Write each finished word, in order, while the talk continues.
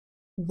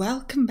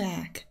Welcome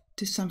back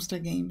to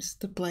Sampstra Games,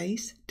 the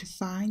place to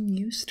find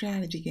new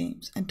strategy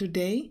games. And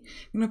today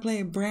I'm going to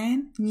play a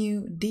brand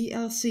new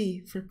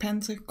DLC for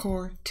Panzer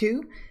Corps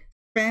 2,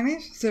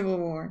 Spanish Civil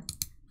War.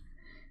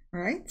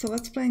 Alright, so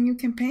let's play a new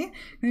campaign.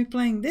 We're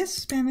playing this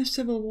Spanish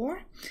Civil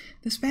War.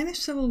 The Spanish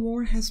Civil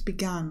War has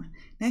begun.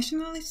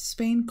 Nationalist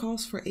Spain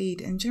calls for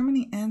aid and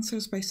Germany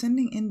answers by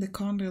sending in the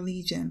Condor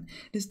Legion.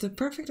 It is the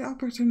perfect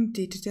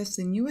opportunity to test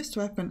the newest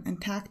weapon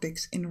and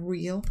tactics in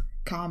real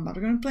combat.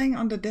 We're going to be playing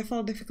on the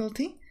default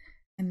difficulty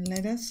and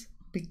let us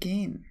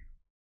begin.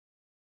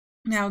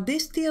 Now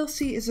this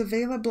DLC is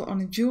available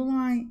on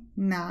July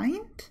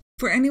 9th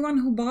for anyone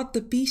who bought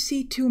the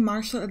PC2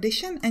 Marshall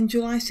Edition and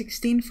July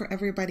 16th for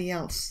everybody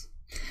else.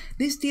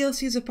 This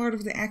DLC is a part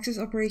of the Axis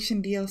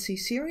Operation DLC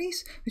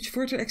series, which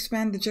further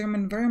expand the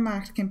German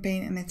Wehrmacht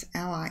campaign and its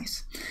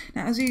allies.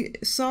 Now, as you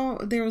saw,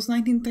 there was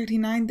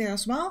 1939 there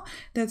as well.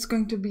 That's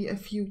going to be a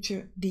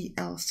future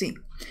DLC.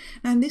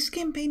 Now, in this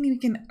campaign, you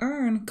can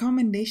earn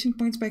commendation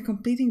points by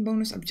completing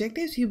bonus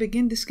objectives. You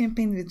begin this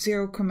campaign with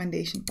 0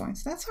 commendation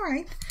points. That's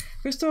alright.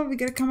 First of all, we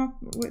gotta come up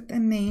with a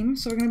name.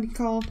 So we're gonna be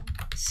called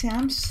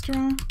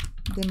Sampstra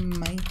the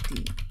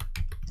Mighty.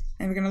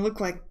 And we're going to look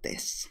like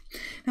this.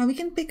 Now we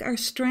can pick our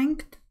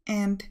strength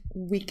and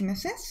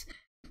weaknesses.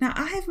 Now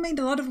I have made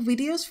a lot of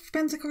videos for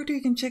Panzer Corps 2.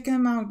 You can check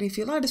them out if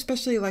you like,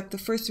 especially like the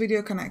first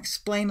video kind of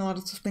explain a lot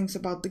of things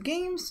about the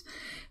games.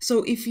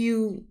 So if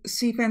you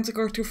see Panzer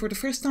Corps 2 for the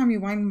first time,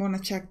 you might want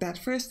to check that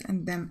first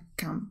and then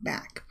come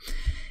back.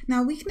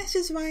 Now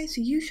weaknesses wise,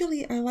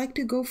 usually I like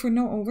to go for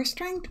no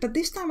overstrength, but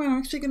this time I'm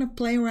actually going to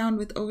play around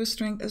with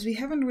overstrength as we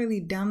haven't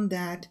really done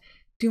that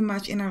too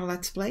much in our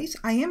Let's Plays.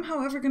 I am,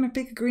 however, going to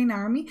pick a Green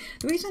Army.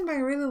 The reason why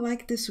I really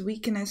like this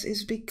weakness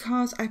is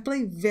because I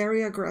play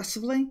very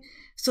aggressively,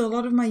 so a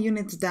lot of my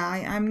units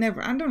die. I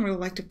don't really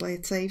like to play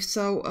it safe,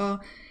 so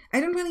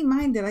I don't really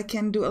mind that I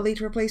can do elite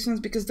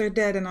replacements because they're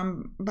dead and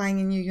I'm buying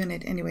a new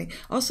unit anyway.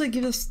 Also, it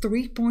gives us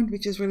 3 points,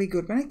 which is really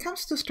good. When it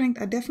comes to strength,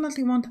 I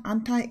definitely want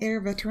anti-air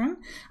veteran.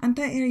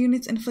 Anti-air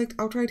units inflict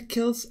outright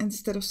kills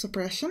instead of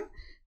suppression.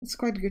 That's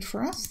quite good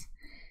for us.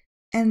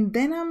 And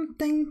then I'm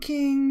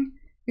thinking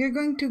we're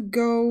going to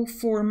go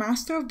for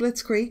Master of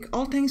Blitzkrieg.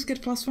 All tanks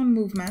get +1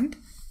 movement.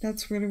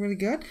 That's really, really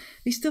good.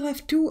 We still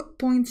have 2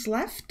 points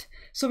left.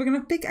 So we're going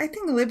to pick, I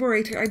think,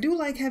 Liberator. I do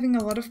like having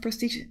a lot of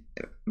prestige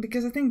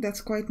because I think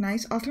that's quite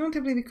nice.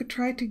 Alternatively, we could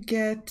try to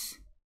get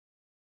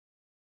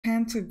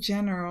Panzer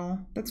General.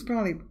 That's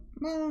probably,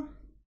 well,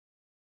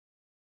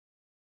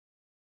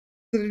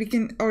 so that we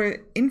can, or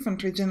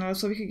Infantry General,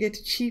 so we could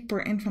get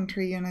cheaper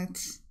infantry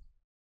units.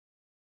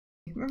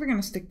 We're going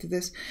to stick to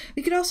this.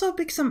 We could also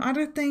pick some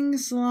other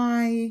things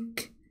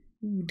like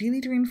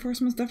delete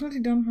reinforcements. Definitely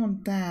don't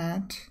want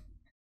that.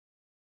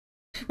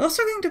 We're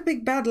also going to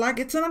pick Bad Luck.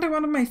 It's another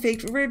one of my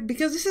favorite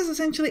because this is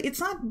essentially, it's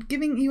not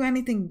giving you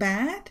anything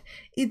bad.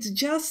 It's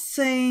just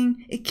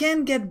saying it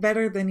can get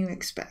better than you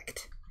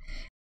expect.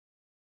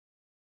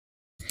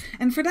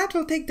 And for that,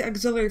 we'll take the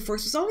auxiliary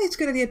force. It's always a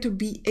good idea to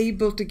be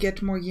able to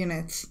get more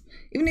units.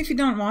 Even if you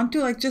don't want to,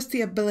 like, just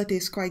the ability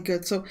is quite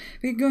good. So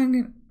we're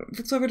doing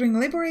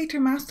Liberator,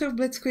 Master of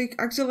Blitzkrieg,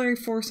 Auxiliary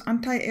Force,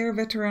 Anti-Air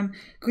Veteran,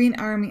 Green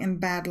Army, and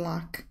Bad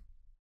Luck.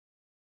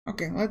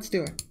 Okay, let's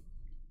do it.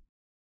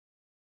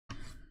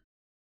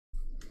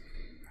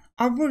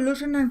 Abo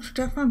Lieutenant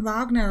Stefan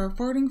Wagner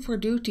reporting for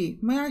duty.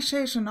 May I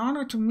say it's an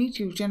honor to meet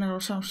you, General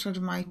Sampstra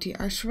the Mighty.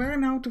 I swear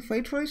now to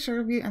faithfully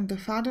serve you and the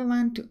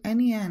fatherland to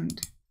any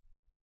end.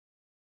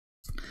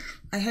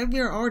 I have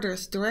your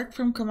orders, direct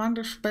from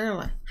Commander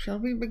Sperle. Shall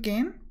we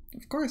begin?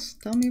 Of course,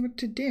 tell me what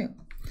to do.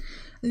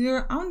 You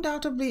are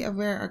undoubtedly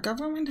aware our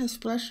government has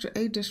pledged to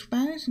aid the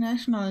Spanish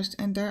nationalists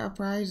in their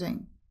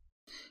uprising.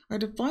 Our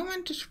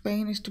deployment to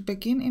Spain is to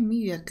begin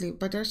immediately,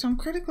 but there are some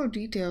critical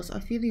details I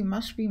feel you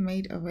must be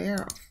made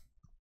aware of.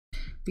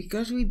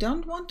 Because we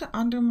don't want to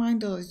undermine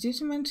the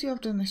legitimacy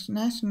of the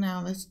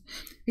nationalists,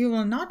 we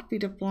will not be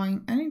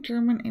deploying any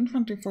German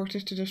infantry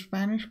forces to the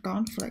Spanish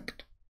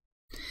conflict.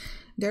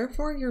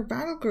 Therefore, your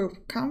battle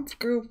group,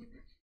 Kampfgruppe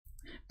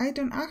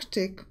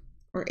 88,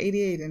 or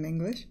 88 in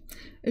English,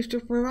 is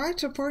to provide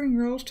supporting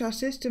roles to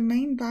assist the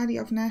main body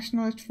of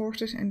nationalist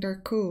forces in their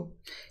coup.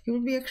 You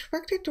will be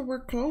expected to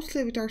work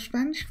closely with our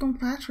Spanish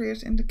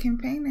compatriots in the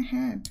campaign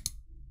ahead.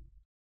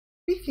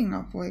 Speaking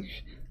of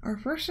which, our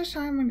first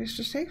assignment is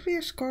to safely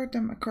escort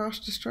them across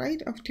the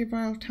Strait of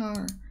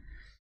Gibraltar.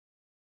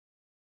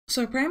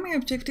 So our primary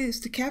objective is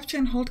to capture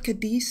and hold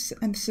Cadiz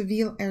and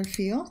Seville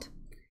airfield.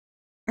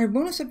 Our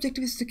bonus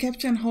objective is to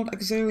capture and hold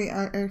auxiliary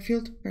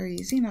airfield. Very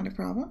easy, not a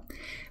problem.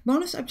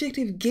 Bonus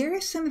objective,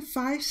 garrison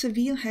 5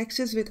 Seville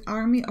hexes with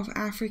Army of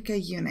Africa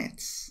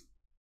units.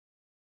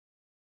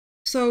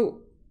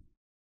 So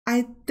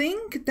I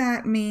think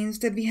that means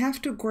that we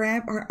have to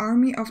grab our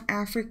Army of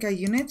Africa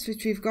units,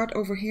 which we've got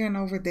over here and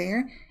over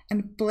there,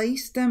 and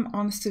place them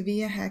on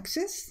Seville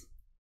hexes.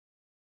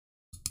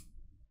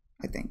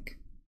 I think.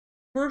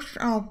 First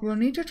off, we'll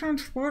need to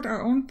transport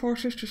our own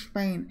forces to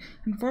Spain.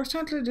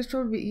 Unfortunately, this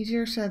will be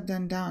easier said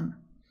than done.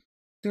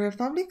 The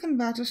Republican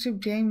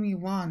battleship Jamie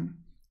 1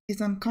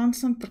 is on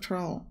constant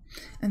patrol,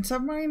 and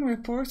submarine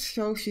reports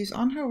show she's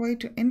on her way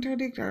to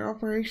interdict our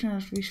operation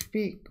as we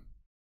speak.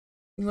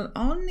 You will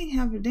only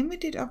have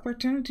limited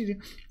opportunity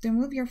to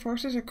move your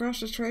forces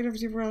across the Strait of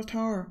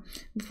Gibraltar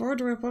before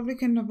the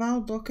Republican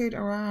naval blockade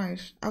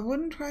arrives. I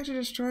wouldn't try to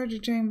destroy the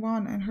Jane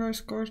 1 and her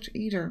escorts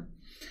either.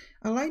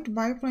 Allied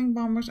biplane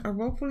bombers are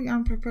woefully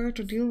unprepared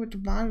to deal with the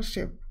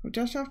battleship. We'll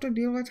just have to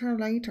deal with her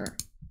later.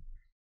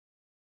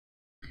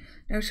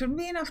 There should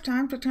be enough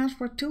time to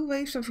transport 2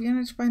 waves of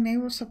units by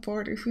naval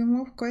support if we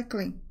move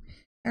quickly.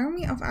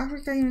 Army of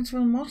Africa units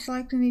will most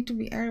likely need to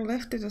be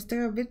airlifted as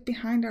they're a bit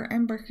behind our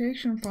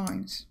embarkation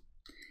points.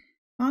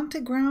 On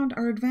the ground,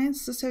 our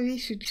advance to Seville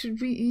should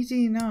be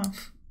easy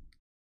enough.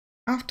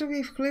 After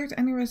we've cleared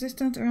any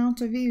resistance around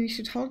Seville, we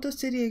should hold the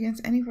city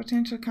against any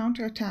potential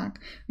counterattack.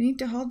 We need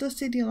to hold the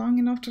city long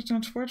enough to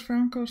transport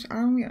Franco's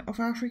Army of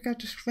Africa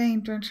to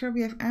Spain to ensure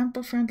we have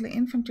ample friendly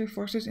infantry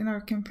forces in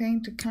our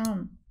campaign to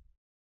come.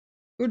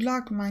 Good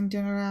luck, mein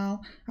General.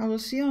 I will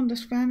see you on the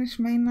Spanish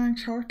mainland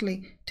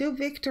shortly. To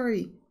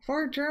victory!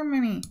 For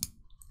Germany!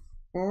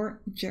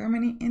 For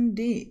Germany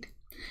indeed.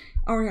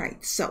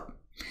 Alright, so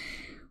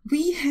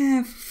we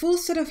have full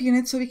set of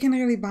units, so we can't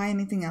really buy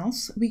anything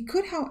else. We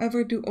could,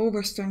 however, do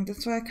overstrength.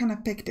 That's why I kind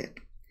of picked it.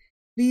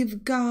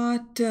 We've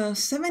got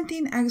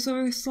 17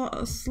 auxiliary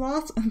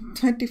slots and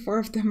 24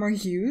 of them are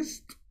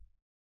used.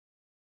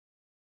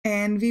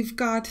 And we've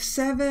got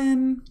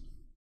 7...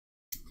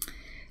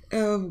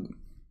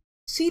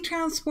 sea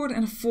transport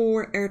and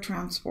 4 air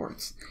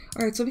transports.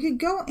 Alright, so we could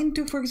go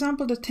into, for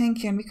example, the tank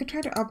here, and we could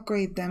try to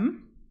upgrade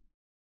them.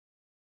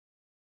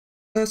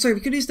 Sorry, we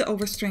could use the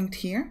overstrength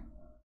here.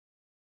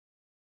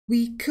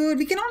 We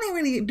can only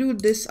really do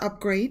this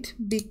upgrade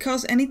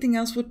because anything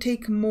else would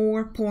take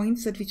more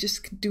points that we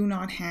just do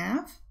not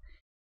have.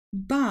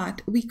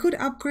 But we could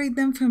upgrade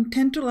them from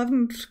 10 to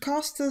 11, which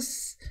cost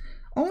us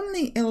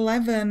only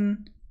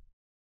 11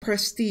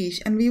 prestige,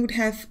 and we would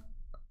have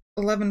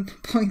 11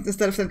 points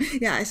instead of 7.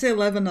 Yeah, I say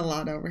 11 a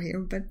lot over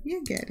here, but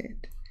you get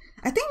it.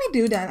 I think we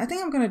do that. I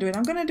think I'm gonna do it.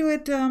 I'm gonna do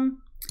it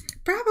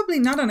probably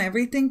not on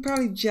everything,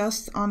 probably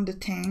just on the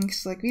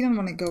tanks. Like, we don't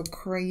want to go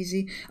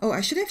crazy. Oh,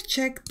 I should have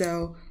checked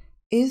though.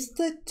 Is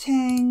the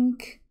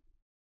tank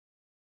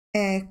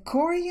a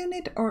core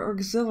unit or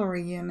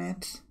auxiliary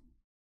unit?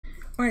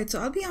 Alright, so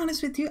I'll be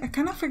honest with you, I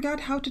kind of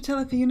forgot how to tell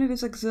if a unit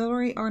is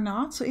auxiliary or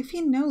not, so if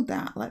you know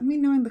that, let me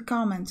know in the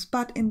comments.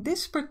 But in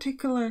this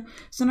particular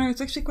scenario,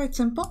 it's actually quite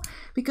simple,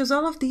 because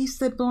all of these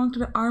that belong to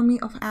the Army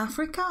of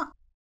Africa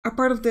are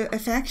part of the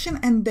faction,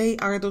 and they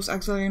are those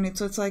auxiliary units.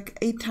 So it's like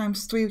 8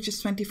 times 3, which is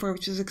 24,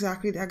 which is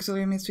exactly the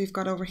auxiliary units we've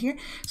got over here.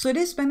 So it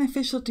is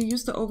beneficial to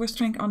use the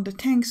overstrength on the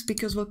tanks,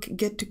 because we'll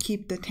get to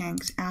keep the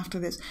tanks after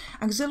this.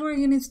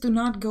 Auxiliary units do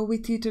not go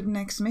with you to the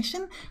next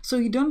mission, so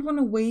you don't want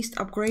to waste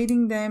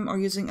upgrading them or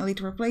using elite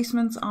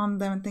replacements on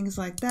them and things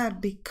like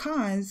that,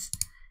 because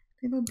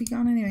they will be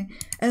gone anyway.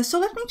 So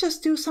let me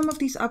just do some of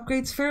these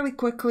upgrades fairly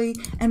quickly,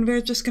 and we're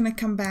just gonna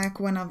come back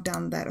when I've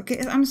done that. Okay,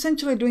 I'm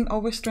essentially doing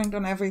overstrength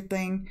on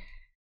everything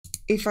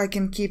if I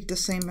can keep the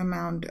same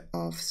amount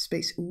of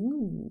space.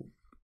 Ooh,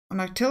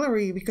 on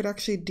artillery we could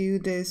actually do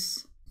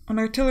this. On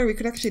artillery we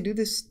could actually do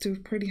this to a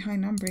pretty high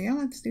number. Yeah,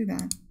 let's do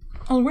that.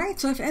 Alright,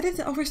 so I've added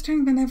the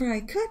overstrength whenever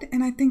I could,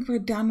 and I think we're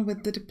done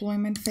with the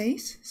deployment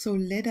phase. So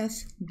let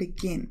us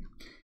begin.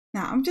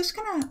 Now, I'm just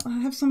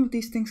gonna have some of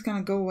these things kind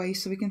of go away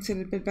so we can see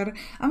it a bit better.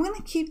 I'm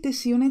gonna keep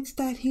this unit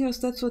stat here, as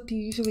that's what you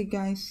usually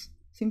guys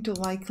seem to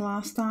like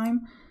last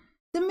time.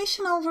 The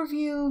mission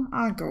overview,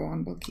 I'll go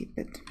on, we'll keep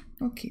it.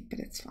 We'll keep it,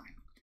 it's fine.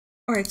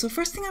 Alright, so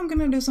first thing I'm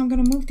gonna do is I'm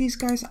gonna move these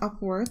guys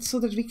upwards so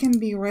that we can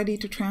be ready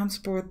to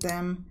transport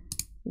them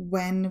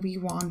when we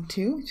want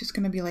to, which is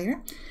gonna be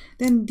later.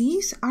 Then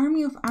these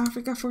Army of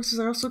Africa forces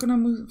are also gonna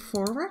move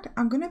forward.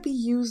 I'm gonna be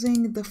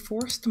using the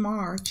forced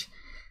march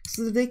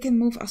so that they can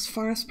move as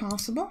far as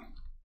possible.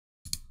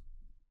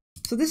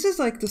 So this is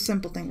like the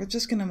simple thing, we're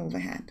just gonna move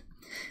ahead.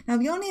 Now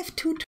we only have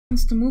 2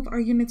 turns to move our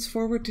units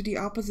forward to the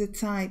opposite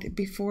side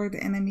before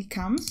the enemy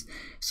comes.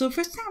 So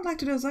first thing I'd like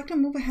to do is I'd like to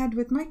move ahead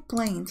with my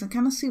planes and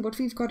kind of see what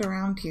we've got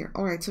around here.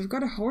 Alright, so we've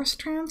got a horse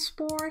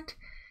transport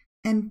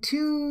and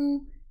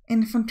 2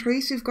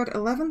 infantry. So we've got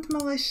 11th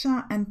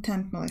militia and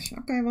 10th militia.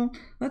 Okay, well,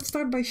 let's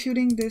start by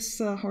shooting this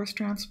horse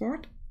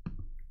transport.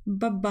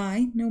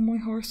 Bye-bye, no more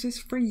horses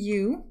for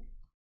you.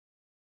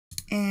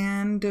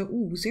 And,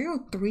 ooh,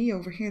 0-3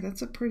 over here.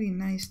 That's a pretty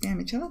nice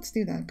damage. Yeah, let's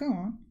do that. Go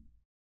on.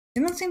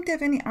 They don't seem to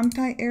have any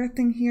anti-air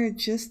thing here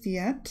just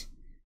yet,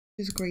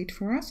 which is great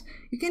for us.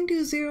 You can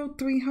do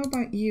 0-3. How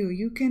about you?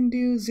 You can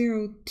do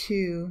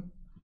 0-2.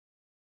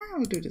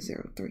 I'll do the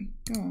 0-3.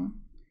 Go on.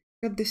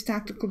 Got this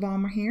tactical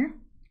bomber here.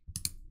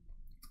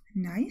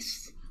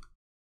 Nice.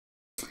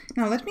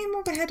 Now, let me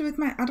move ahead with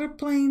my other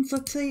planes,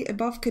 let's say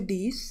above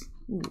Cadiz.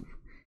 Ooh.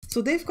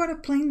 So they've got a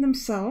plane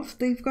themselves.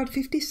 They've got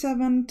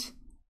 57th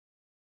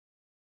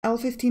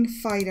L-15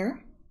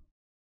 fighter.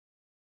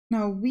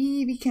 Now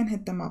we can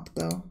hit them up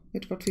though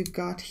with what we've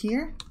got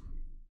here.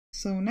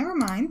 So never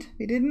mind.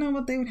 We didn't know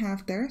what they would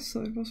have there,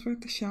 so it was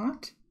worth a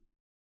shot.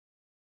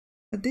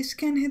 But this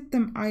can't hit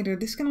them either.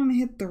 This can only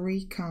hit the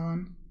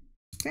recon.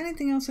 Is there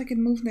anything else I could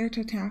move there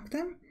to attack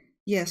them?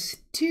 Yes,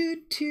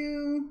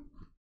 2-2.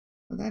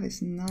 Well, that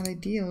is not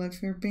ideal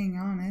if we're being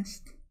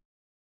honest.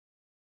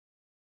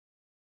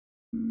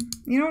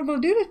 You know, we'll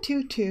do the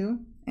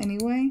 2-2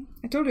 anyway.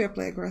 I told you I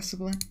play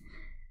aggressively.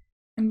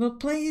 And we'll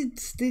play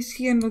this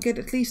here and we'll get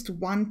at least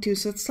 1-2,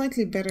 so it's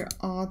slightly better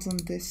odds on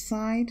this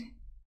side.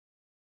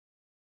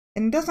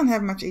 And it doesn't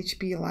have much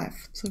HP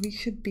left, so we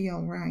should be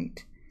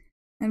alright.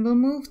 And we'll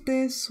move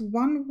this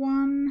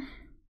 1-1.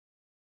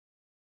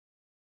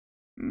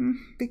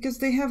 Because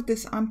they have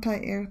this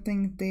anti-air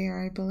thing there,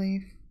 I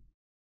believe.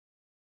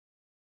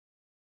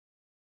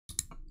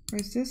 Or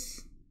is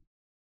this?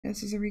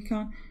 This is a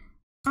recon.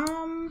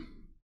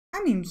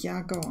 I mean,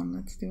 yeah, go on,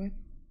 let's do it.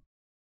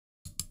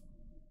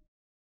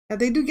 Yeah,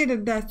 they do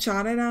get that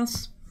shot at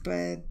us,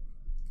 but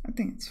I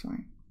think it's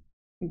fine.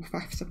 Ooh,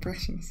 5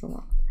 suppression is a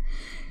lot.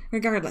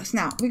 Regardless,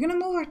 now, we're gonna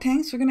move our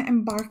tanks, we're gonna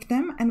embark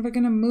them, and we're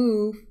gonna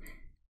move...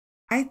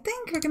 I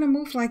think we're gonna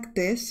move like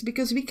this,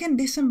 because we can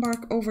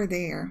disembark over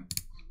there.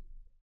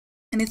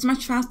 And it's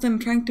much faster than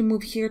trying to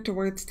move here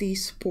towards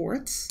these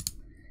ports.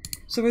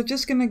 So we're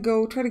just gonna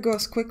try to go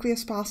as quickly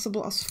as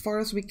possible, as far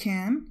as we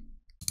can.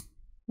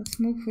 Let's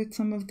move with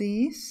some of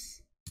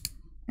these.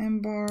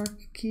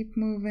 Embark, keep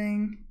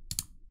moving.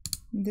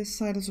 This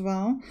side as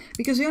well.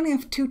 Because we only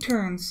have 2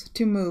 turns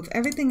to move.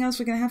 Everything else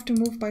we're gonna have to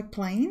move by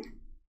plane.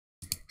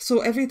 So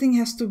everything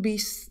has to be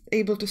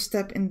able to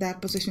step in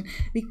that position.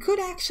 We could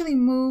actually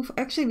move,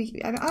 I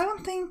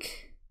don't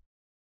think,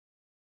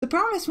 the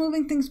problem with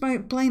moving things by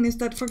plane is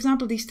that, for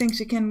example, these things,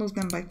 you can move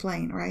them by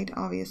plane, right?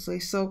 Obviously.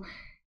 So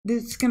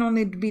this can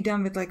only be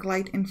done with like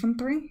light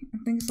infantry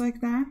and things like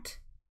that.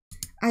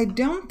 I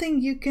don't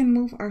think you can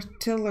move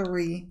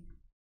artillery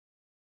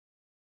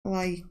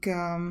like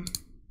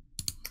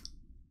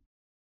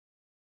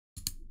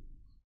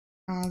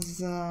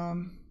as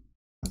a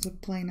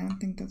plane. I don't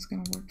think that's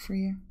gonna work for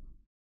you.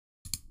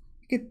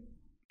 You could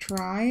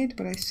try it,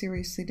 but I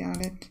seriously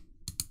doubt it.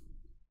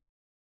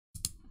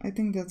 I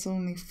think that's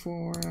only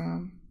for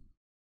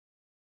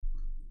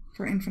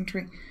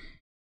infantry.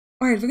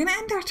 Alright, we're gonna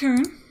end our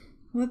turn.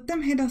 Let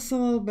them hit us a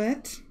little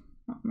bit.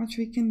 Not much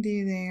we can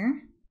do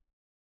there.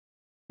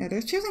 Yeah,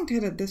 they're choosing to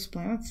hit at this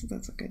plane.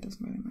 That's okay,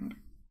 doesn't really matter.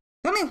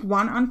 They only have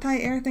 1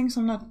 anti-air thing,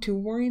 so I'm not too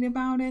worried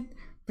about it.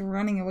 They're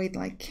running away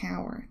like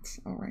cowards.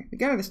 Alright, we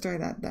gotta destroy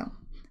that though.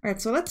 Alright,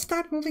 so let's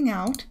start moving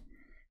out.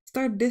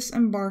 Start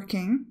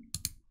disembarking.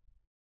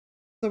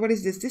 So what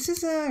is this? This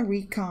is a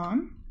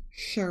recon.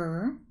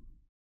 Sure.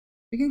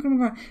 We can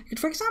move on. We could,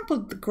 for example,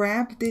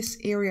 grab this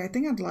area. I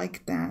think I'd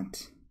like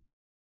that.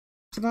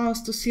 To allow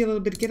us to see a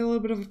little bit, get a little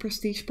bit of a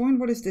prestige point.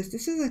 What is this?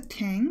 This is a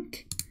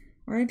tank.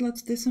 Alright,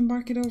 let's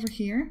disembark it over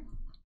here.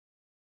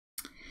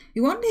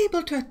 We won't be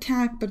able to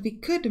attack, but we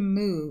could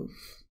move.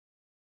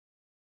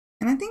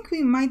 And I think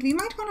we might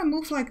want to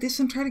move like this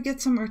and try to get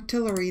some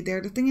artillery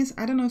there. The thing is,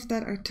 I don't know if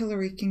that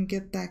artillery can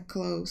get that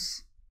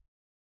close.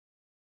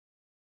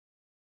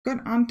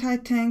 Got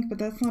anti-tank, but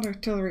that's not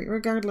artillery.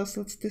 Regardless,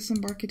 let's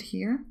disembark it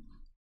here.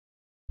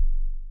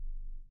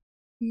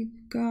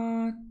 We've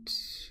got...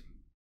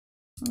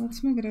 Well,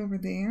 let's move it over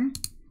there.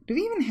 Do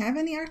we even have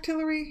any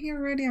artillery here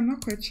already? I'm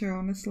not quite sure,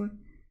 honestly.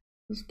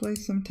 Just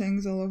place some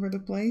tanks all over the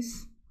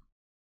place.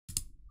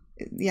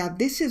 Yeah,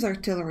 this is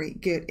artillery.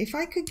 Good. If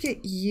I could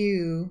get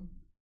you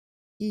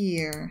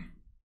here.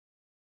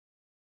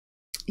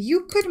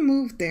 You could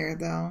move there,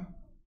 though.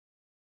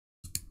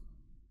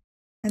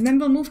 And then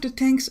we'll move the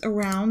tanks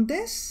around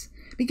this.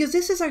 Because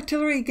this is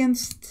artillery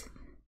against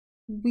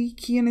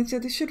weak units. Yeah,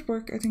 this should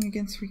work, I think,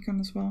 against recon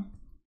as well.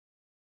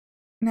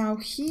 Now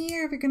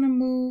here, we're gonna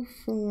move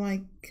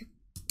like...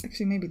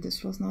 Actually, maybe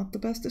this was not the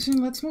best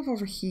decision. Let's move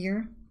over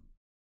here.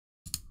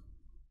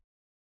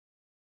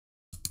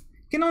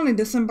 You can only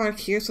disembark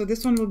here, so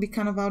this one will be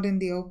kind of out in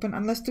the open.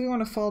 Unless, do we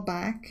want to fall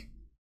back?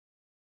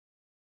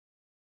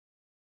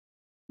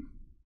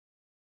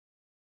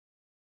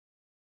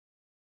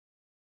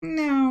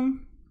 No.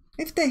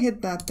 If they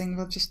hit that thing,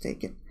 we'll just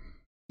take it.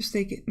 Just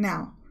take it.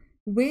 Now,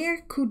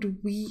 where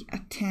could we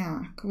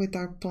attack with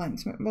our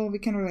planes? Well, we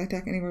can't really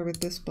attack anywhere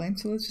with this plane,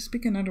 so let's just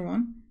pick another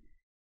one.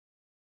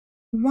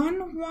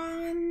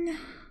 1-1.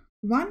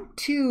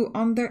 1-2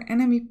 on their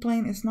enemy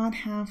plane is not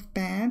half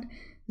bad.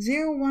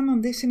 0-1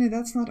 on this unit,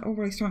 that's not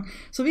overly strong.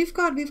 So we've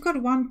got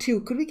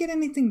 1-2. Could we get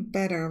anything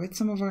better with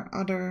some of our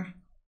other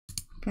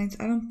planes?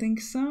 I don't think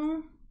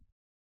so.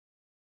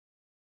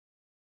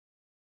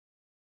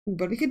 Ooh,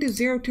 but we could do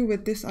 0-2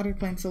 with this other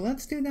plane, so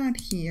let's do that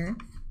here.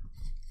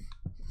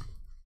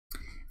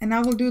 And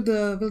now we'll do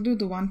the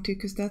 1-2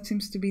 because that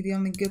seems to be the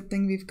only good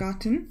thing we've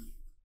gotten.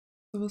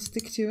 So we'll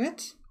stick to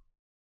it.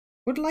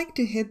 Would like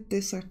to hit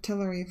this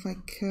artillery if I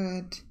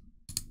could.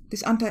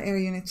 This anti-air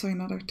unit, sorry,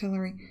 not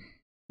artillery.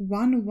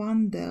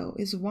 1-1 though.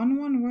 Is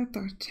 1-1 worth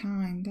our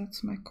time?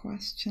 That's my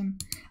question.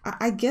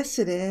 I guess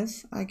it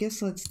is. I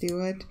guess let's do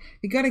it.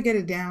 We gotta get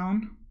it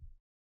down.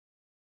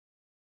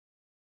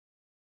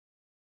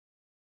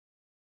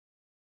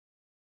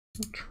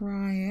 We'll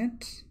try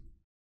it.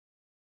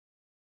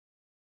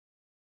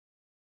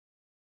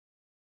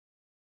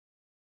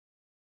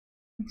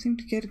 Don't seem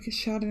to get a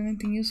shot at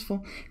anything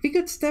useful. If we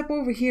could step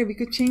over here, we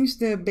could change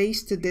the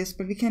base to this,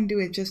 but we can't do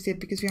it just yet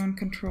because we aren't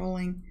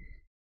controlling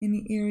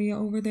any area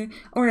over there.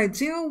 Alright,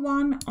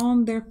 0-1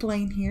 on their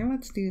plane here.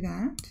 Let's do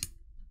that.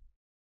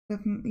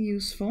 Definitely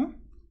useful.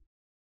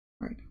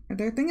 Alright,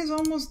 their thing is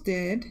almost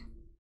dead.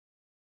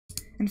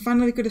 And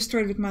finally we could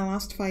destroy it with my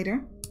last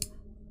fighter.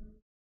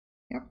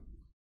 Yep.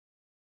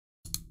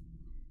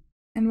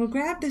 And we'll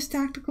grab this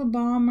tactical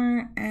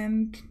bomber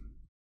and...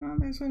 well,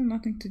 there's really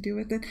nothing to do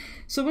with it.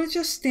 So we'll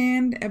just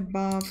stand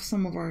above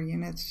some of our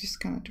units, just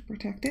kind of to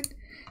protect it.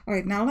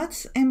 Alright, now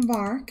let's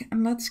embark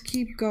and let's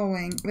keep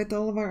going with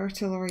all of our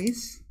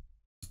artilleries.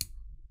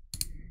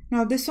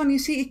 Now this one, you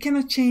see, it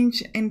cannot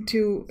change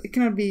into, it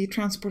cannot be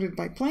transported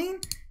by plane.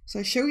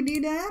 So I showed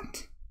you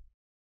that.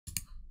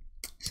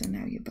 So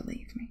now you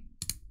believe me.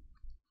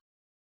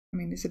 I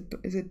mean, is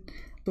it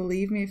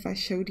believe me if I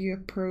showed you a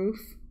proof?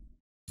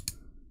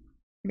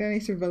 You don't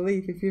need to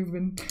believe if you've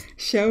been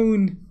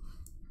shown.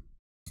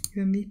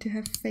 You don't need to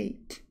have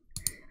faith.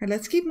 Alright,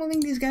 let's keep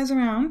moving these guys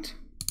around.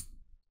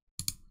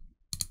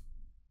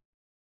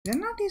 Did I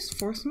not use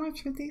force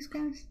much with these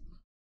guys?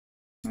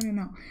 I don't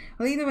know.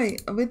 Well, either way,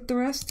 with the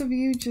rest of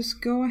you, just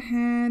go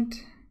ahead.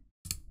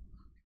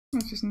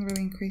 That's just not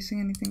really increasing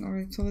anything.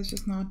 Alright, so let's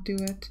just not do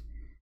it.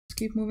 Let's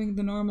keep moving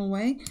the normal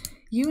way.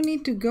 You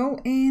need to go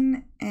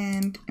in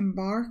and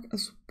embark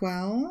as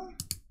well.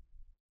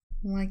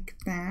 Like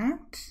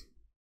that.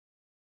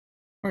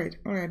 Alright,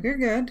 we're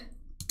good.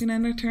 Gonna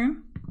end our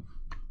turn.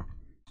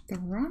 They're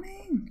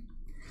running.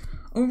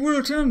 Over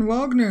Lieutenant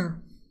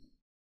Wagner.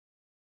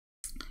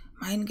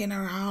 Mein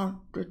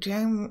General, the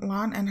James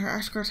 1 and her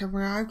escorts have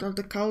arrived at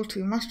the coast.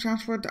 We must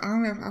transport the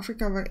Army of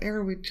Africa by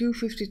air with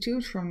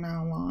 252s from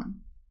now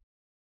on.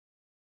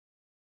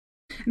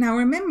 Now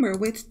remember,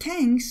 with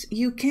tanks,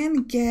 you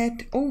can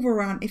get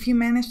overrun if you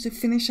manage to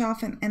finish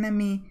off an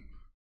enemy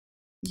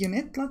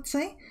unit, let's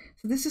say.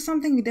 So this is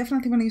something we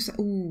definitely want to use.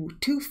 Ooh,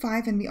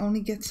 2-5 and we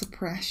only get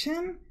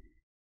suppression.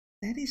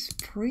 That is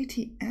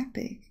pretty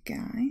epic,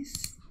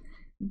 guys.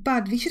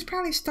 But we should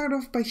probably start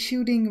off by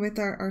shooting with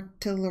our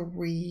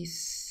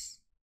artilleries.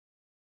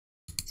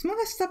 Let's move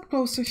a step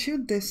closer,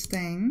 shoot this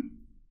thing.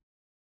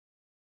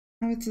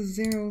 Now it's a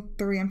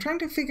 0-3. I'm trying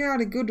to figure out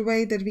a good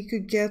way that we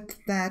could get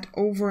that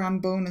overrun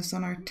bonus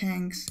on our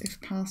tanks, if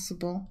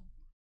possible.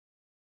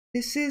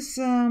 This is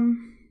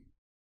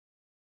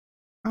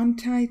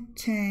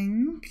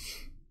anti-tank.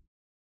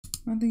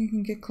 I don't think you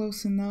can get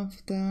close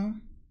enough though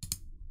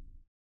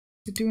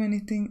to do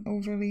anything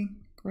overly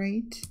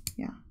great.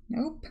 Yeah,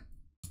 nope.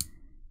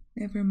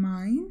 Never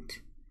mind.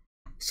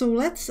 So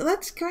let's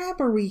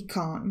grab a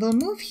recon. We'll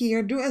move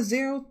here, do a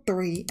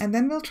 0-3, and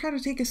then we'll try to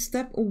take a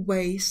step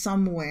away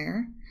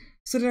somewhere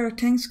so that our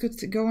tanks could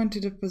go into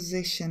the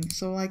position.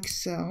 So like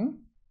so.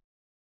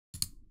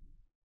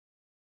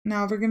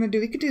 Now we're gonna do,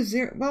 we could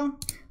do well,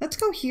 let's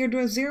go here, do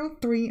a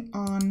 0-3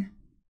 on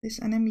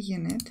this enemy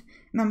unit.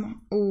 And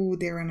oh,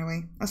 they ran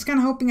away. I was kind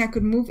of hoping I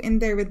could move in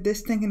there with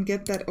this thing and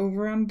get that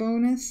overrun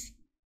bonus.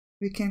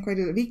 We can't quite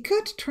do that. We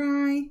could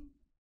try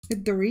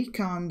with the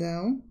recon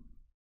though.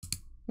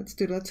 Let's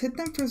do it. Let's hit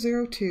them for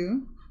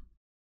 0-2.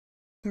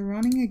 They're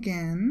running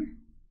again.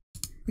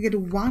 We get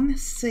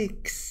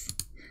 1-6.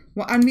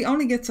 Well, and we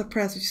only get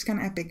suppressed, which is kind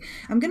of epic.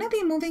 I'm gonna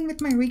be moving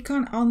with my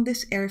recon on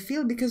this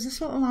airfield because this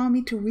will allow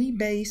me to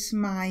rebase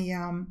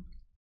my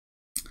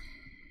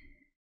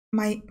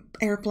my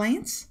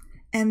airplanes,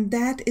 and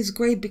that is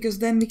great because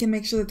then we can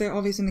make sure that they're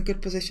always in a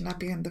good position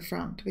up here in the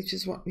front, which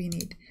is what we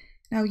need.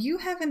 Now you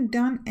haven't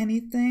done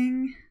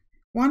anything.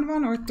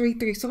 1-1 or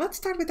 3-3. So let's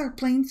start with our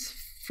planes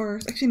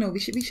first. Actually, no, we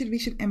should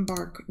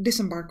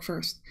disembark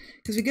first,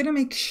 because we gotta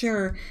make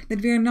sure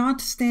that we are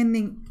not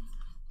standing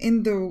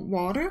in the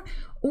water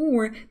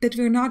or that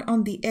we're not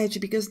on the edge,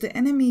 because the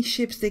enemy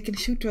ships, they can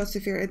shoot to us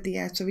if you're at the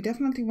edge. So we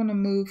definitely want to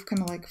move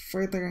kind of like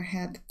further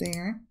ahead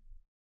there.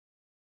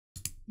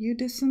 You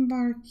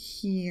disembark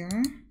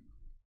here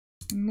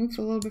and move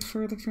a little bit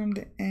further from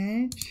the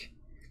edge.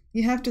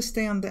 You have to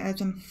stay on the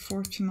edge,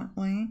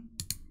 unfortunately.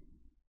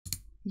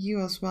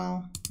 You as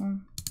well.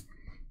 Well,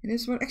 it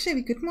is what, actually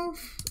we could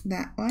move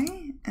that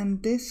way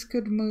and this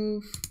could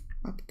move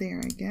up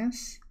there, I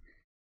guess.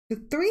 The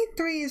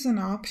 3-3 is an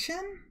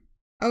option.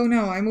 Oh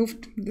no, I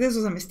moved, this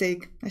was a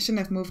mistake. I shouldn't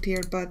have moved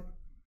here, but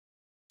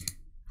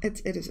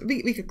it is.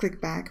 We could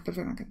click back, but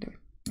we're not gonna do it.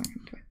 Not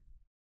gonna do it.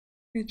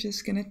 We're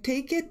just gonna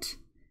take it.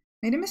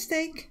 Made a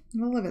mistake,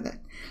 we'll live with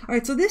it.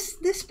 Alright, so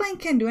this plane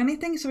can't do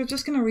anything, so we're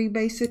just gonna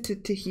rebase it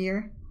to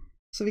here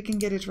so we can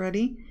get it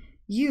ready.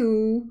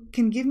 You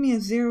can give me a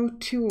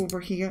 0-2 over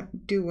here.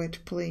 Do it,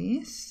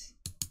 please.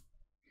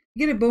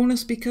 You get a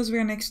bonus because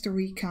we're next to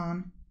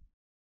recon.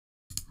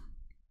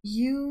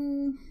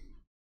 You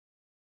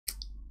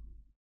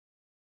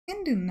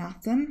can do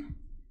nothing.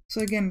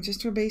 So again,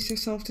 just rebase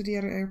yourself to the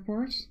other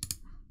airport.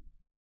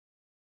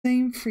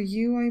 Same for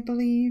you, I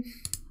believe.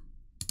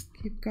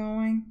 Keep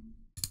going.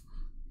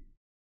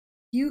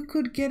 You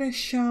could get a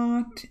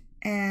shot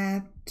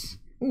at...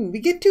 Ooh, we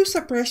get 2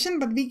 suppression,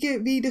 but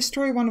we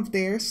destroy one of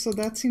theirs, so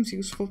that seems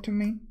useful to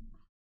me.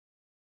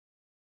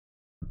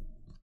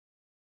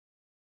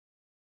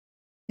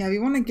 Yeah, we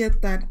want to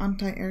get that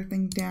anti-air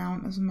thing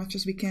down as much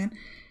as we can.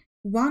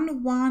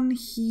 1-1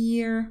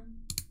 here.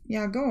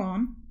 Yeah, go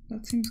on.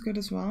 That seems good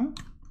as well.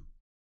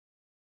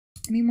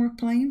 Any more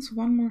planes?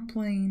 One more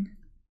plane.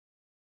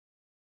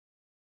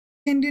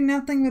 Can do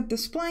nothing with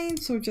this plane,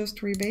 so just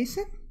rebase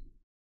it.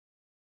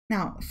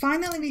 Now,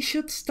 finally we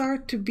should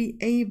start to be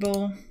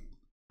able...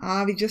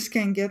 we just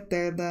can't get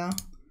there though.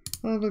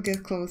 Well, we'll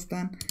get close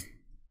then.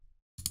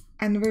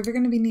 And we're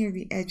going to be near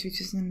the edge,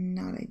 which is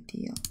not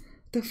ideal.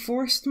 The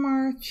forced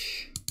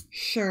march,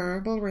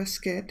 sure, we'll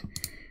risk it.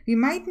 We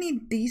might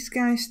need these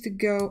guys to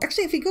go...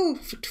 Actually, if we go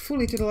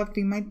fully to the left,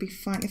 we might be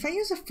fine. If I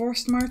use a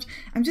forced march,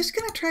 I'm just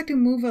going to try to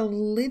move a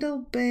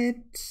little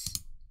bit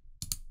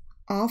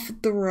off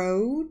the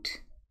road.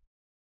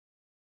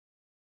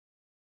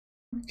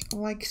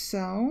 Like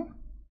so.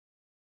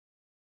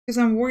 Because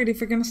I'm worried if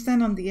we're going to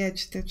stand on the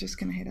edge, they're just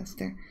going to hit us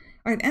there.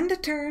 Alright, end the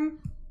turn.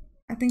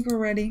 I think we're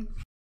ready.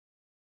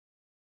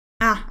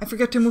 I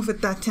forgot to move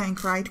with that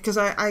tank, right? Because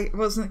I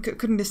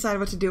couldn't decide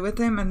what to do with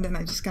him, and then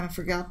I just kind of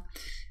forgot.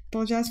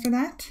 Apologize for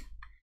that.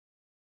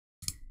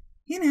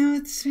 You know,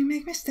 we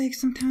make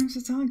mistakes sometimes,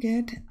 it's all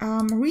good.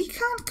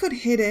 Recon could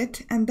hit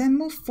it and then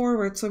move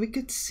forward so we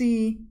could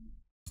see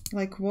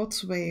like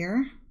what's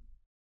where.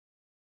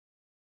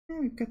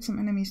 Yeah, we've got some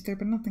enemies there,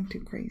 but nothing too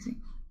crazy.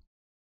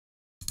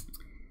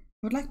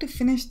 I would like to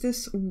finish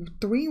this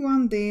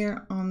 3-1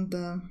 there on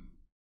the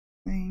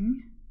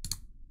thing.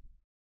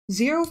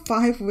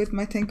 0-5 with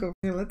my tank over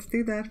here. Let's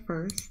do that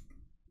first.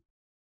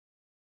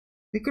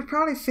 We could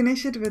probably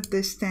finish it with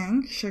this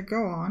tank. Sure,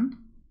 go on.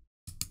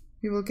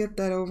 We will get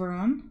that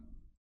overrun.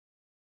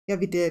 Yeah,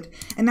 we did.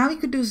 And now we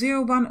could do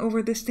 0-1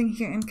 over this thing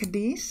here in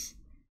Cadiz.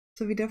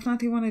 So we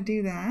definitely want to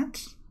do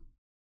that.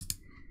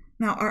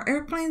 Now, our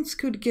airplanes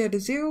could get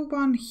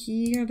 0-1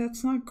 here.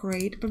 That's not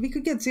great. But we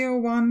could get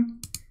 0-1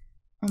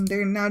 on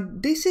there. Now,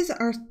 this is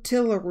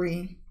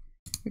artillery.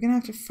 We're going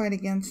to have to fight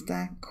against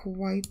that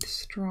quite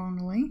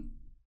strongly.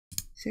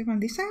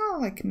 0-1. These are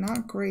all like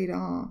not great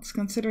odds,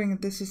 considering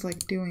that this is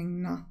like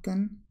doing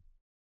nothing.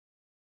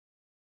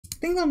 I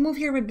think we'll move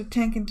here with the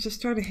tank and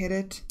just try to hit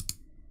it.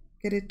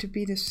 Get it to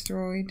be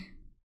destroyed.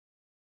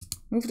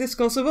 Move this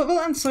close. So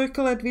we'll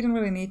encircle it. We don't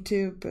really need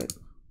to, but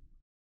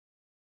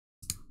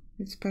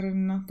it's better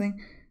than nothing.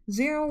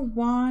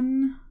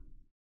 0-1.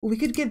 We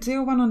could get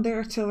 0-1 on their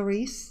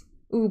artilleries.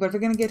 Ooh, but we're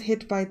gonna get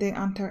hit by the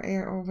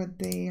anti-air over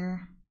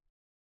there.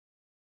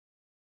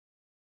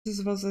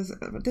 This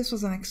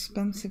was an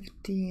expensive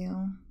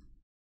deal.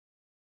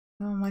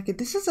 I don't like it.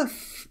 This is a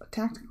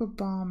tactical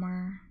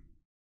bomber.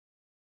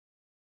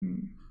 I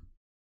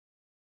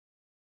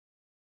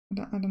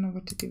don't know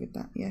what to do with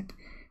that yet.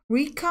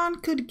 Recon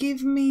could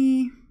give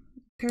me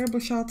terrible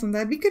shots on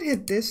that. We could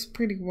hit this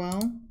pretty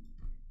well.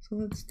 So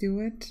let's do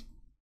it.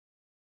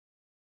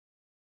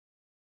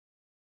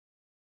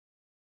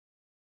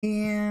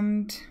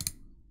 And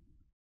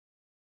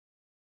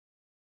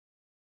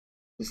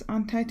this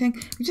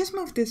anti-tank. We just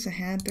move this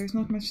ahead. There's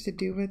not much to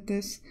do with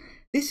this.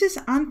 This is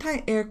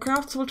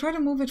anti-aircraft, so we'll try to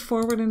move it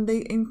forward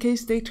in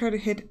case they try to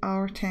hit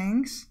our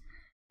tanks.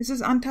 This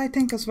is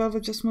anti-tank as well, we'll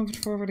just move it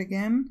forward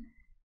again.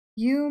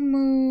 You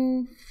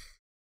move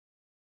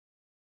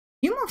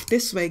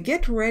this way.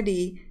 Get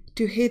ready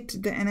to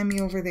hit the enemy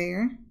over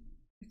there.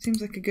 It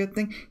seems like a good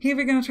thing. Here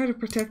we're gonna try to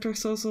protect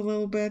ourselves a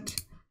little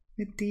bit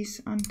with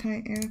these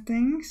anti-air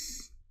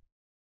things.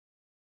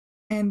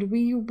 And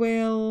we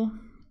will...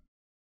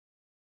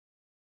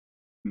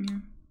 Yeah.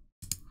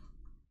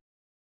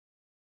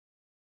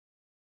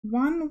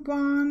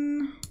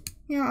 1-1.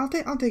 Yeah, I'll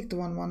take the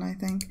 1-1, I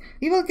think.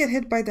 We will get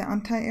hit by the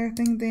anti-air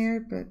thing there,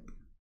 but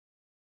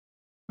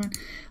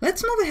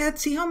let's move ahead,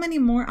 see how many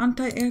more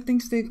anti-air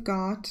things they've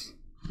got.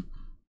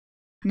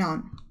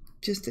 None.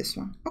 Just this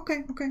one.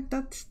 Okay,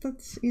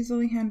 that's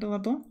easily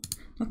handleable.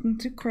 Nothing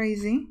too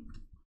crazy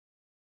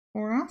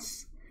for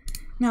us.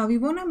 Now we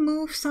want to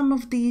move some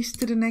of these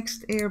to the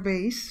next air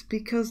base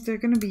because they're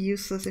going to be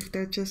useless if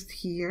they're just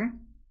here.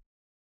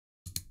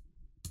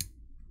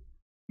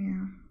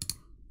 Yeah.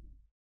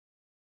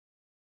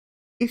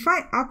 If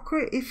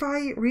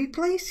I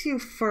replace you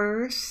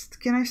first,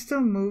 can I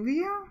still move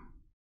you?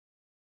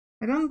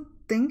 I don't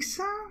think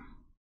so.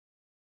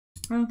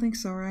 I don't think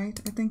so, right?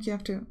 I think you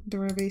have to, the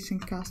rebasing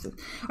cost it.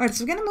 Alright,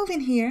 so we're gonna move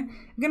in here,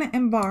 we're gonna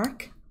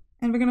embark,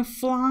 and we're gonna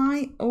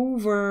fly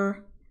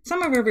over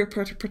somewhere where we're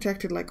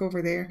protected, like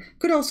over there.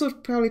 Could also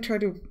probably try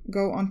to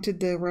go onto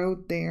the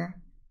road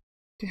there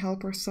to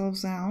help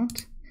ourselves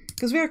out.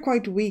 Because we are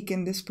quite weak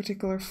in this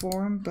particular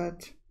form,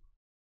 but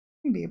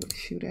you'll be able to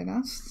shoot at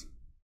us.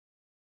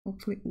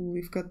 Hopefully,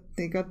 ooh,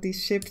 they got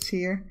these ships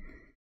here.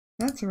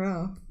 That's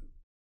rough.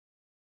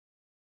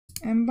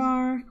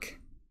 Embark.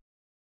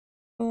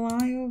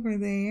 Fly over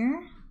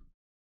there.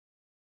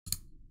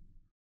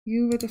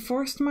 You with the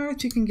forced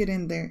march, you can get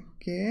in there.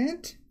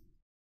 Good.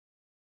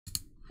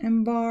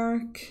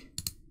 Embark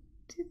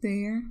to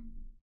there.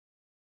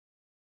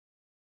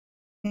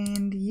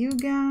 And you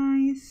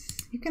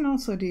guys, you can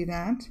also do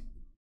that.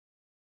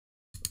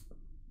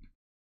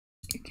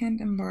 You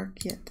can't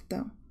embark yet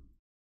though.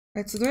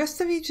 Alright, so the rest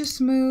of you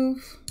just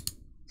move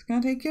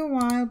gonna take you a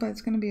while, but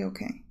it's gonna be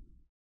okay.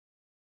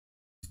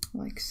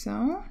 Like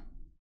so.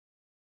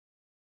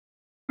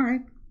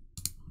 Alright.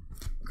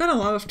 Got a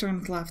lot of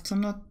turns left, so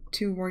I'm not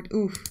too worried.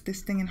 Oof,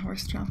 this thing in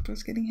Horse Tramper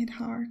is getting hit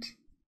hard.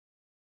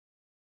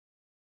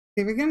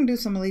 Okay, we're gonna do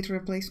some elite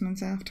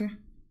replacements after.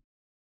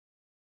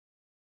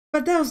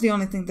 But that was the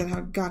only thing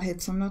that got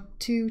hit, so I'm not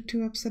too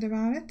upset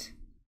about it.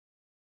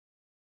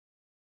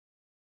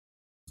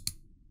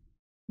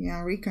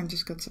 Yeah, Recon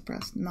just got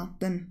suppressed.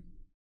 Nothing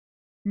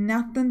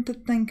to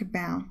think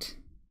about.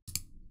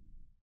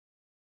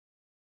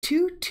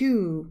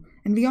 2-2.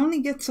 And we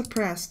only get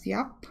suppressed.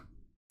 Yup.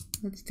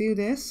 Let's do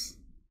this.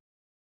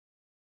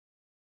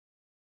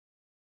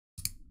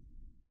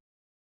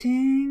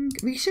 Tank.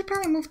 We should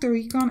probably move the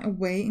Recon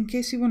away in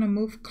case we want to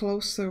move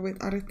closer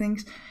with other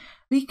things.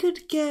 We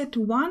could get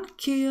 1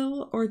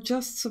 kill or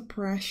just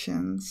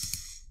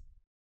suppressions.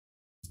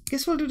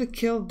 Guess we'll do the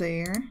kill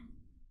there.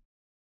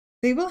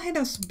 They will hit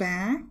us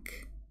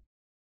back.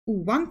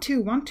 Ooh,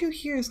 1-2. 1-2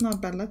 here is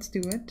not bad. Let's do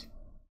it.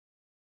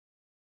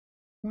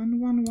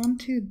 1-1,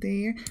 1-2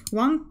 there.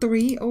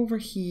 1-3 over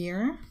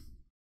here.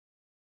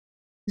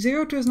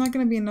 0-2 is not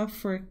going to be enough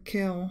for a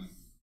kill.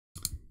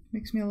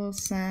 Makes me a little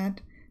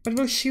sad. But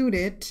we'll shoot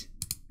it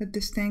at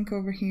this tank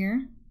over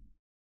here.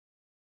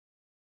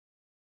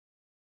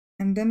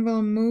 And then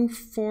we'll move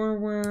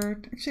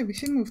forward. Actually, we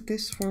should move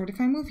this forward.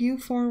 If I move you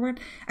forward,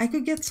 I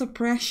could get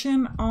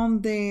suppression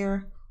on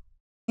their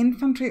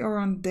infantry or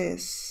on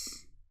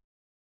this.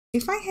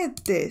 If I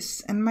hit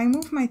this and I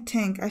move my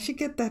tank, I should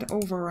get that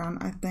overrun,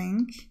 I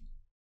think.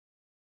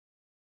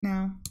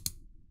 No.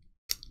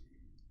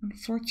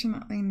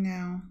 Unfortunately,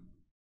 no.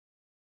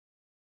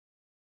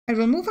 I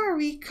will move our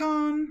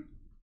Recon.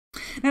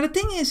 Now the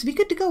thing is, we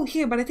could go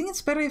here, but I think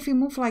it's better if we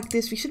move like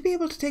this. We should be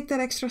able to take that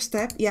extra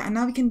step. Yeah, and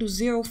now we can do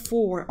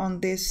 0-4 on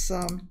this,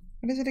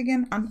 what is it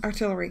again?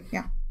 Artillery,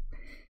 yeah.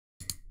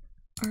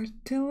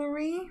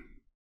 Artillery.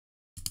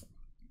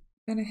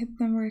 Gotta hit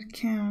them where it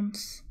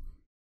counts.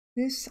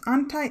 This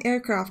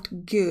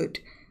anti-aircraft, good.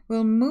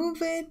 We'll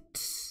move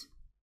it.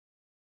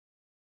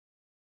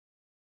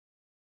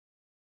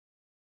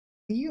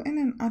 Are you in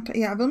an anti?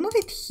 Yeah, we'll move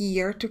it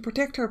here to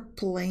protect our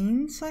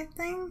planes, I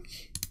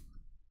think.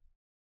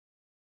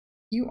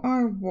 You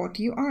are what?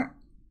 You are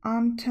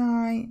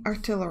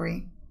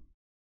anti-artillery.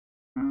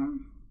 Do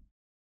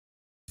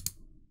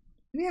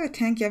we have a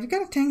tank? Yeah, we've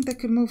got a tank that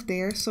could move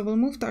there, so we'll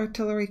move the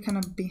artillery kind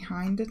of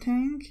behind the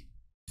tank.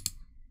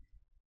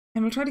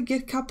 And we'll try to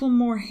get a couple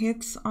more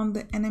hits on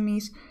the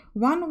enemies.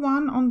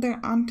 1-1 on their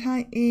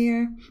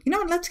anti-air. You know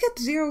what? Let's get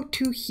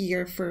 0-2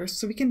 here first,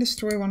 so we can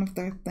destroy one of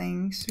their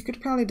things. We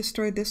could probably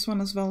destroy this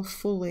one as well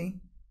fully.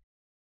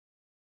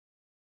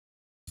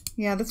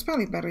 Yeah, that's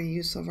probably better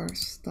use of our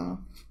stuff.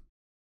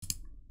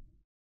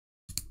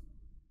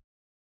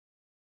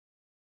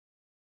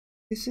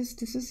 This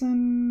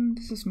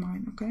is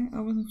mine, okay? I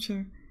wasn't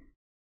sure.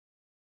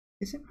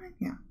 Is it mine?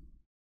 Yeah.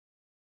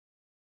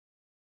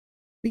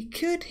 We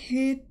could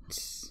hit.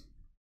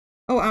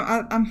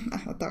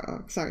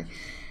 Oh, sorry.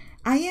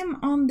 I am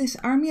on this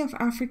Army of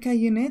Africa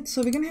unit,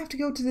 so we're gonna have to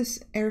go to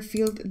this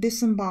airfield,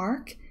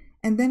 disembark,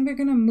 and then we're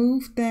gonna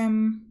move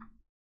them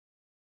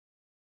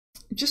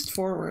just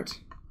forward.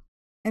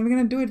 And we're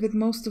gonna do it with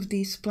most of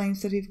these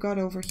planes that we've got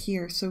over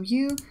here. So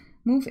you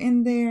move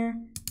in there,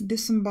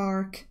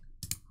 disembark.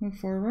 Move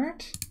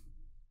forward,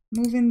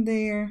 move in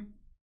there,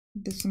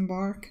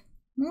 disembark,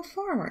 move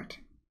forward.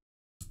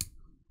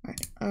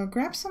 Right,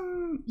 grab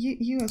some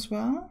you as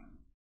well.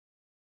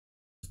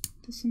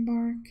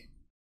 Disembark,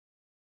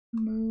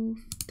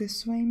 move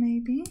this way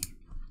maybe.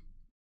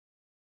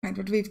 Right,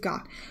 what we've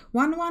got?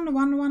 1-1,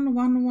 1-1,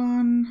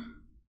 1-1.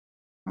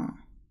 Oh.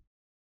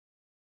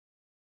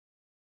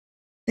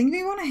 I think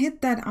we want to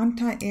hit that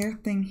anti-air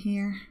thing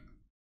here.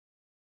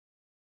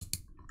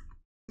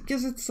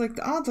 Because it's like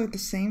the odds are the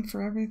same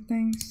for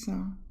everything,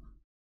 so.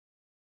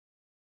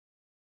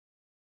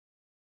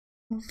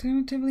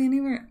 Alternatively,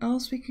 anywhere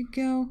else we could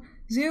go.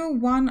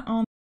 0-1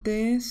 on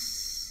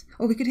this.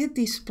 Oh, we could hit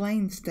these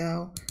planes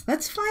though.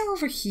 Let's fly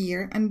over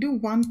here and do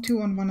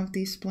 1-2 on one of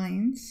these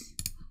planes.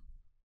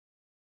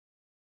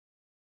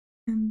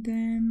 And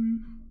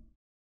then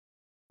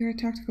you're a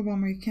tactical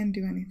bomber, you can't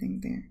do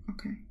anything there.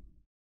 Okay.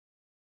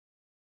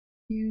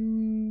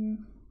 You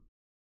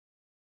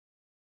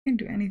can't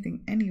do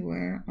anything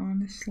anywhere,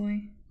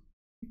 honestly.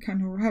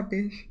 Kind of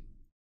rubbish.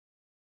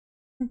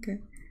 Okay.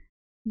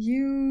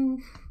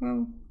 You,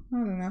 well, I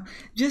don't know.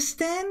 Just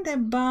stand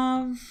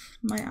above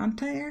my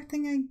anti-air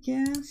thing, I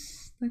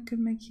guess. That could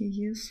make you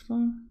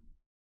useful.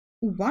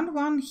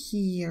 1-1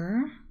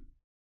 here.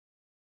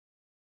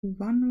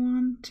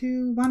 1-1,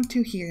 2,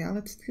 1-2 here. Yeah,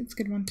 let's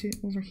get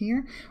 1-2 over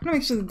here. I want to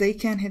make sure that they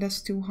can't hit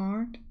us too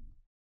hard.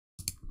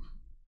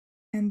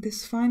 And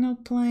this final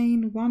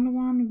plane,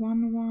 1-1,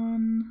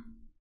 1-1.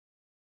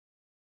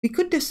 We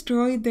could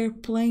destroy their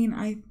plane,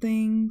 I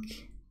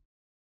think.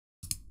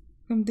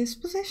 From this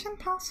position,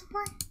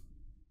 possibly?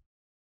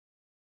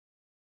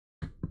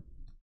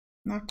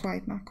 Not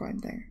quite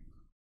there.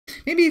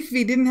 Maybe if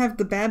we didn't have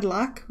the bad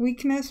luck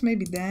weakness,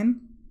 maybe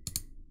then.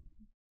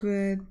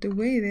 but the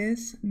way it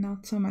is,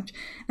 not so much.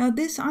 Now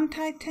this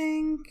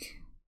anti-tank,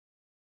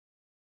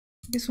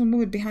 I guess we'll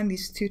move it behind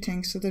these two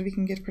tanks so that we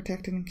can get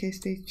protected in case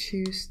they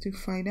choose to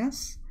fight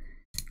us.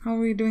 How are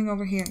we doing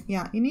over here?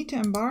 Yeah, you need to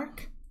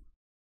embark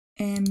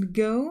and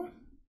go.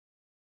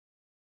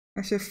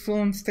 I should have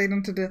flown straight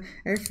onto the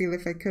airfield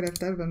if I could have.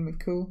 That would have been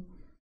cool.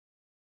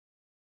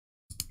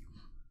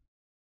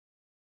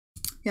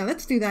 Yeah,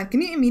 let's do that.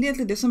 Can you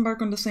immediately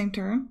disembark on the same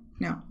turn?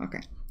 No,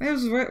 okay. It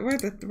was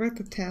worth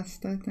the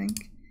test, I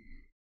think.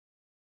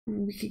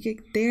 We could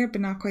get there,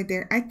 but not quite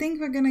there. I think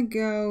we're gonna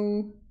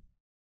go...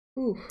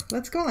 Ooh,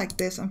 let's go like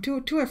this. I'm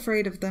too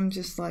afraid of them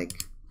just like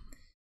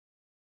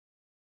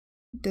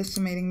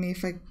decimating me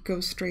if I go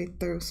straight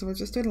through. So we'll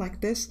just do it like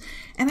this.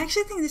 And I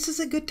actually think this is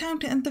a good time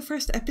to end the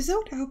first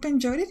episode. I hope you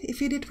enjoyed it. If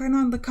you did, write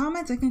down in the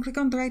comments. I can click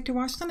on the right to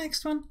watch the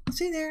next one. I'll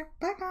see you there.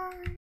 Bye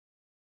guys.